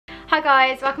Hi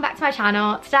guys, welcome back to my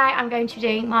channel. Today I'm going to be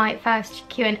doing my first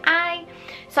Q&A.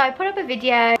 So I put up a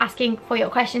video asking for your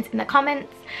questions in the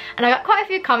comments and I got quite a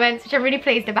few comments which I'm really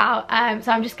pleased about.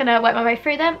 So I'm just going to work my way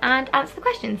through them and answer the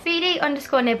questions.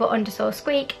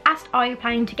 BD_nibble_squeak asked, are you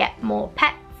planning to get more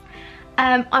pets?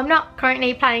 I'm not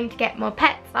currently planning to get more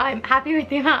pets. I'm happy with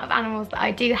the amount of animals that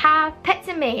I do have. Pets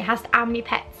and me has how many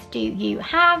pets do you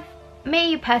have?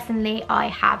 Me personally, I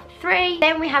have 3.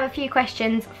 Then we have a few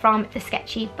questions from the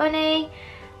Sketchy Bunny.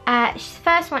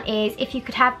 First one is, if you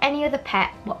could have any other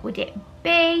pet, what would it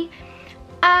be?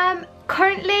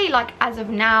 Currently, like as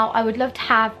of now, I would love to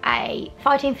have a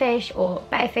fighting fish or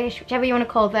betta fish, whichever you want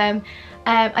to call them.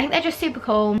 I think they're just super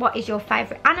cool. What is your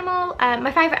favourite animal?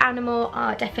 My favourite animal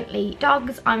are definitely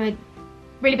dogs. I'm a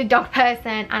really big dog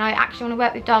person and I actually want to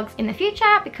work with dogs in the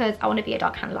future because I want to be a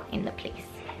dog handler in the police.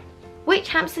 Which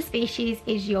hamster species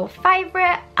is your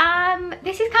favourite?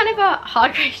 This is kind of a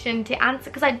hard question to answer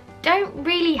because I don't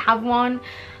really have one.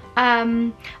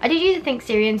 I did used to think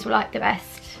Syrians were like the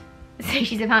best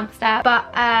species of hamster,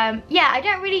 but yeah, I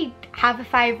don't really have a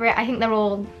favourite. I think they're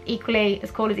all equally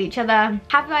as cool as each other.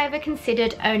 Have I ever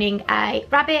considered owning a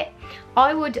rabbit?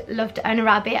 I would love to own a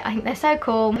rabbit. I think they're so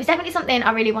cool. It's definitely something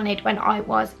I really wanted when I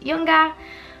was younger,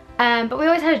 but we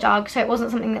always had a dog, so it wasn't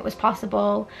something that was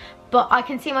possible. But I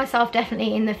can see myself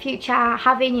definitely in the future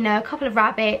having, you know, a couple of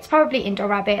rabbits, probably indoor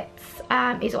rabbits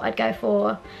is what I'd go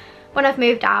for. When I've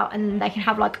moved out and they can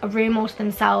have like a room all to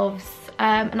themselves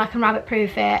and I can rabbit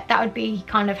proof it, that would be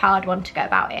kind of how I'd want to go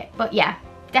about it. But yeah,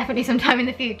 definitely sometime in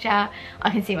the future I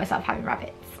can see myself having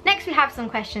rabbits. Next we have some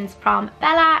questions from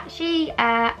Bella. She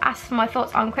asked for my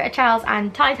thoughts on critter trails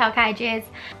and tiny tail cages.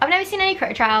 I've never seen any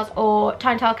critter trails or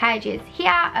tiny tail cages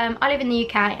here. I live in the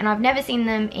UK and I've never seen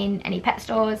them in any pet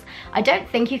stores. I don't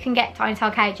think you can get tiny tail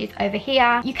cages over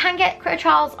here. You can get critter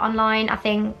trails online, I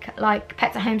think, like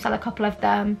Pets at Home sell a couple of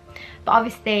them. But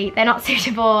obviously they're not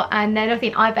suitable and they're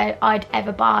nothing I'd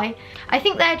ever buy. I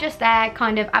think they're just there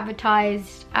kind of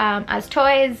advertised as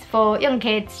toys for young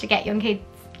kids, to get young kids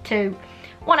to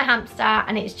want a hamster,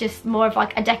 and it's just more of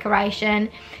like a decoration.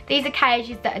 These are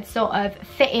cages that would sort of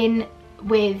fit in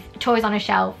with toys on a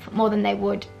shelf more than they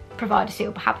would provide a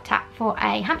suitable habitat for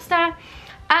a hamster.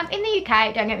 In the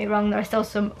UK, don't get me wrong, there are still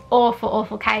some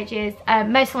awful cages.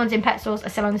 Most of the ones in pet stores are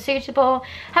still unsuitable.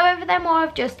 However, they're more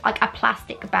of just like a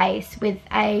plastic base with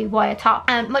a wire top.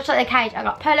 Much like the cage I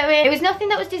got Polo in. It was nothing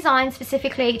that was designed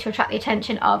specifically to attract the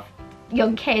attention of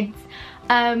young kids.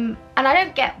 And I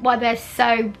don't get why they're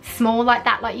so small like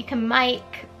that. Like, you can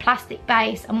make plastic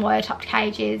base and wire topped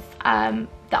cages that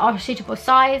are a suitable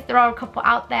size. There are a couple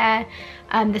out there.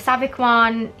 The Savic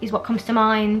one is what comes to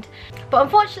mind. But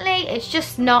unfortunately, it's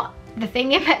just not the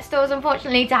thing in pet stores,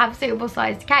 unfortunately, to have suitable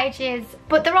sized cages.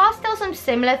 But there are still some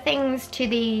similar things to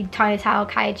the tiny tail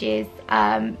cages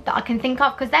that I can think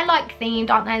of, because they're like themed,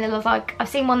 aren't they? There's like, I've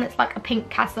seen one that's like a pink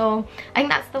castle. I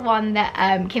think that's the one that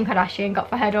Kim Kardashian got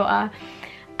for her daughter.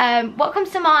 What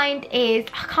comes to mind is,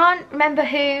 I can't remember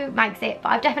who makes it, but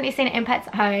I've definitely seen it in Pets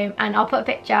at Home, and I'll put a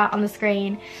picture on the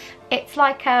screen. It's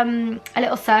like a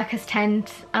little circus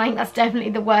tent. I think that's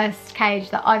definitely the worst cage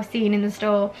that I've seen in the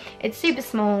store. It's super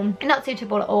small, not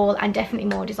suitable at all, and definitely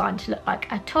more designed to look like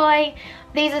a toy.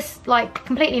 These are like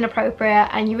completely inappropriate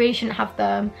and you really shouldn't have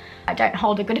them. I don't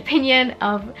hold a good opinion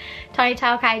of tiny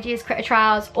tail cages, critter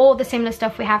trails, or the similar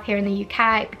stuff we have here in the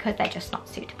UK because they're just not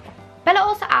suitable. Bella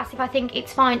also asked if I think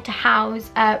it's fine to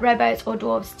house robos or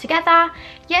dwarves together.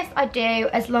 Yes, I do,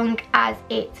 as long as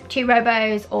it's 2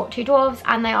 robos or 2 dwarves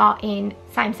and they are in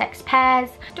same-sex pairs.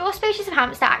 Dwarf species of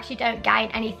hamster actually don't gain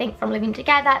anything from living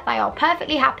together. They are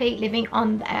perfectly happy living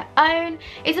on their own.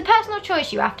 It's a personal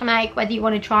choice you have to make whether you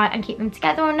want to try and keep them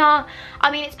together or not.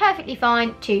 I mean, it's perfectly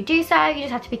fine to do so. You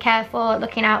just have to be careful,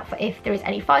 looking out for if there is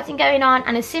any fighting going on,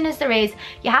 and as soon as there is,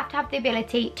 you have to have the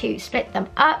ability to split them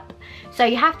up. So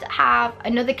you have to have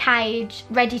another cage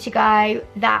ready to go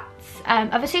that's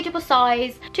of a suitable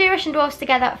size. 2 Russian dwarfs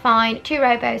together, fine. 2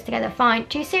 robos together, fine.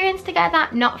 2 Syrians together,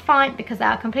 not fine, because they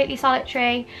are completely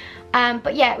solitary.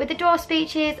 But yeah, with the dwarf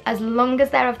species, as long as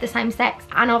they're of the same sex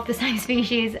and of the same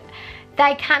species,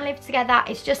 they can live together.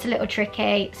 It's just a little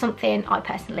tricky, something I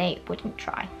personally wouldn't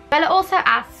try. Bella also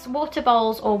asks, water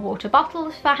bowls or water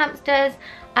bottles for hamsters?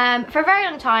 For a very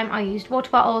long time I used water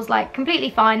bottles, like completely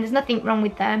fine, there's nothing wrong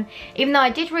with them, even though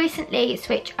I did recently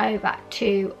switch over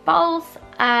to bowls.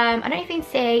 I don't know if you can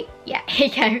see, yeah, here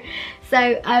you go.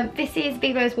 So this is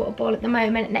Bevo's water bowl at the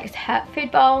moment next to her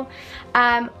food bowl.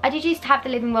 I did used to have the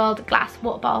Living World glass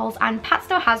water bowls, and Pat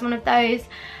still has one of those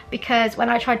because when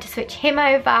I tried to switch him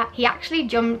over, he actually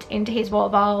jumped into his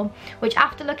water bowl, which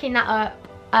after looking that up,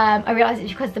 I realised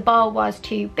it's because the bowl was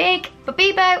too big. But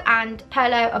Bibo and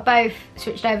Polo are both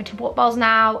switched over to water bowls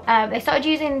now. They started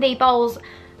using the bowls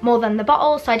more than the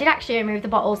bottles, so I did actually remove the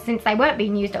bottles since they weren't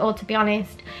being used at all, to be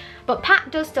honest. But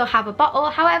Pat does still have a bottle.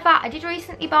 However, I did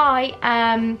recently buy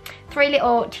 3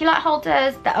 little tea light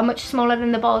holders that are much smaller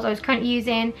than the bowls I was currently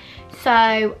using.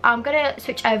 So I'm gonna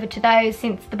switch over to those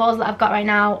since the bowls that I've got right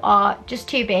now are just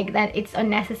too big, then it's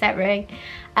unnecessary.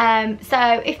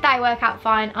 So if they work out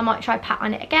fine, I might try Pat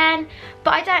on it again.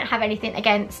 But I don't have anything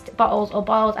against bottles or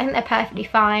bowls. I think they're perfectly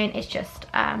fine. It's just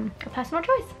a personal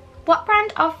choice. What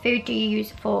brand of food do you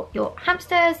use for your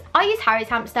hamsters? I use Harry's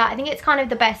Hamster. I think it's kind of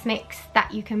the best mix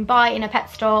that you can buy in a pet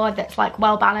store that's like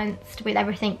well balanced with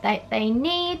everything that they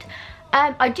need.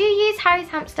 I do use Harry's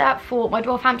Hamster for my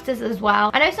dwarf hamsters as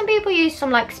well. I know some people use some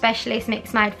like specialist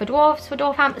mix made for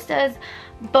dwarf hamsters,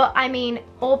 but I mean,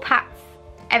 all Pat's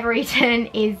ever eaten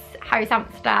is Harry's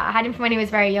Hamster. I had him from when he was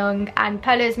very young, and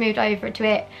Polo's moved over to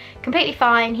it completely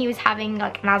fine. He was having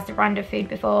like an Asda brand of food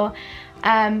before.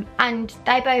 And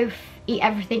they both eat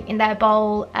everything in their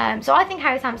bowl, so I think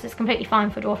Harry's Hamster is completely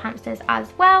fine for dwarf hamsters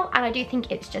as well, and I do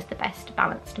think it's just the best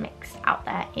balanced mix out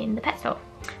there in the pet store.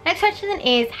 Next question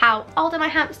is, how old are my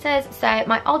hamsters? So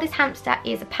my oldest hamster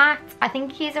is a Pat. I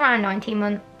think he's around 19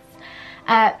 months.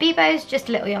 Bibo's just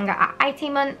a little younger at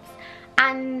 18 months.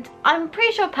 And I'm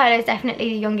pretty sure Polo's definitely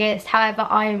the youngest, however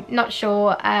I'm not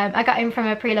sure. I got him from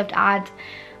a pre-loved ad,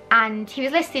 and he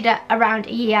was listed at around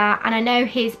a year, and I know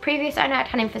his previous owner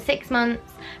had him for 6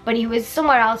 months, but he was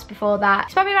somewhere else before that.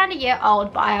 He's probably around a year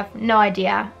old, but I have no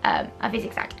idea of his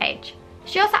exact age.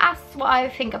 She also asks what I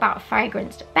think about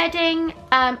fragranced bedding.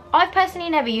 I've personally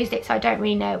never used it, so I don't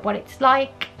really know what it's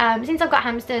like. Since I've got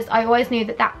hamsters, I always knew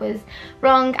that that was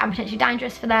wrong and potentially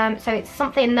dangerous for them, so it's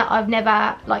something that I've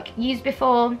never like used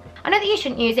before. I know that you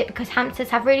shouldn't use it because hamsters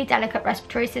have really delicate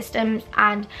respiratory systems,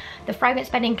 and the fragrance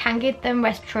bedding can give them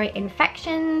respiratory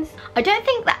infections. I don't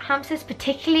think that hamsters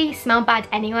particularly smell bad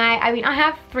anyway. I mean, I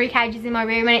have 3 cages in my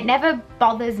room and it never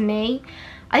bothers me.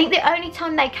 I think the only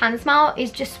time they can smell is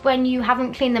just when you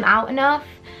haven't cleaned them out enough.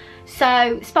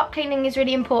 So spot cleaning is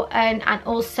really important, and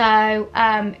also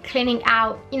cleaning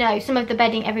out, you know, some of the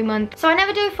bedding every month. So I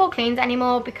never do full cleans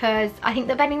anymore because I think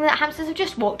the bedding that hamsters have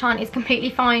just walked on is completely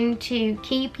fine to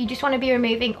keep. You just want to be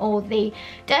removing all the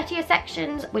dirtier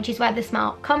sections, which is where the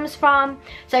smell comes from.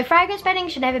 So fragrance bedding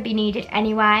should never be needed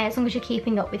anyway, as long as you're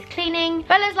keeping up with cleaning.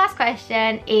 Bella's last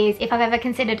question is if I've ever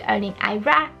considered owning a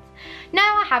rat. No,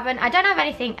 I haven't. I don't have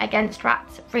anything against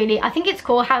rats, really. I think it's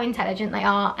cool how intelligent they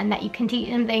are and that you can teach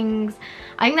them things.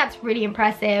 I think that's really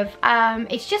impressive.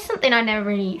 It's just something I never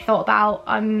really thought about.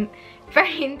 I'm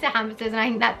very into hamsters, and I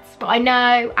think that's what I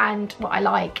know and what I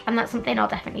like, and that's something I'll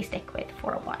definitely stick with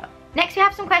for a while. Next we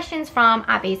have some questions from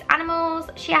Abby's Animals.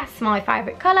 She asks my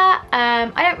favourite colour.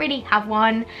 I don't really have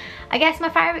one. I guess my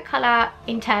favourite colour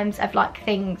in terms of like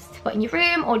things to put in your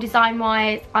room or design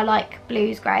wise, I like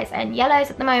blues, greys and yellows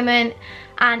at the moment.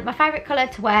 And my favourite colour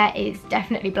to wear is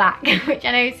definitely black, which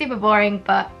I know is super boring,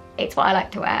 but it's what I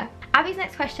like to wear. Abby's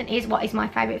next question is, what is my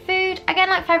favourite food? Again,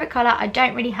 like favourite colour, I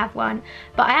don't really have one,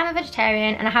 but I am a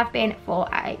vegetarian and I have been for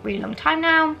a really long time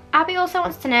now. Abby also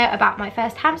wants to know about my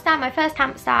first hamster. My first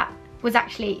hamster was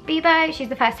actually Bibo. She's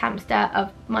the first hamster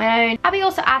of my own. Abby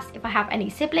also asked if I have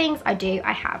any siblings. I do.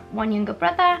 I have one younger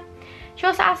brother. She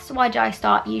also asked, why did I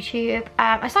start YouTube?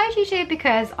 I started YouTube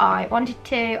because I wanted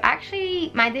to. I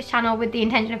actually made this channel with the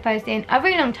intention of posting a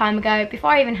really long time ago, before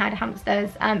I even had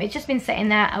hamsters. It's just been sitting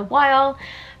there a while,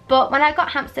 but when I got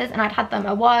hamsters and I'd had them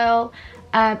a while,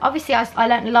 obviously I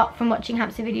learned a lot from watching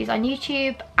hamster videos on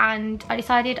YouTube, and I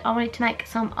decided I wanted to make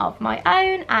some of my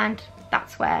own, and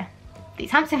that's where these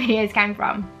hamster videos came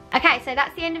from. Okay, so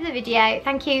that's the end of the video.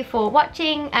 Thank you for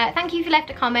watching. Thank you if you left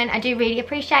a comment. I do really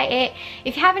appreciate it.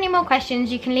 If you have any more questions,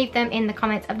 you can leave them in the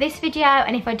comments of this video,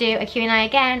 and if I do a Q&A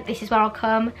again, this is where I'll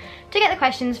come to get the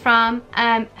questions from.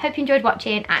 Hope you enjoyed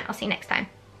watching, and I'll see you next time.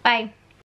 Bye.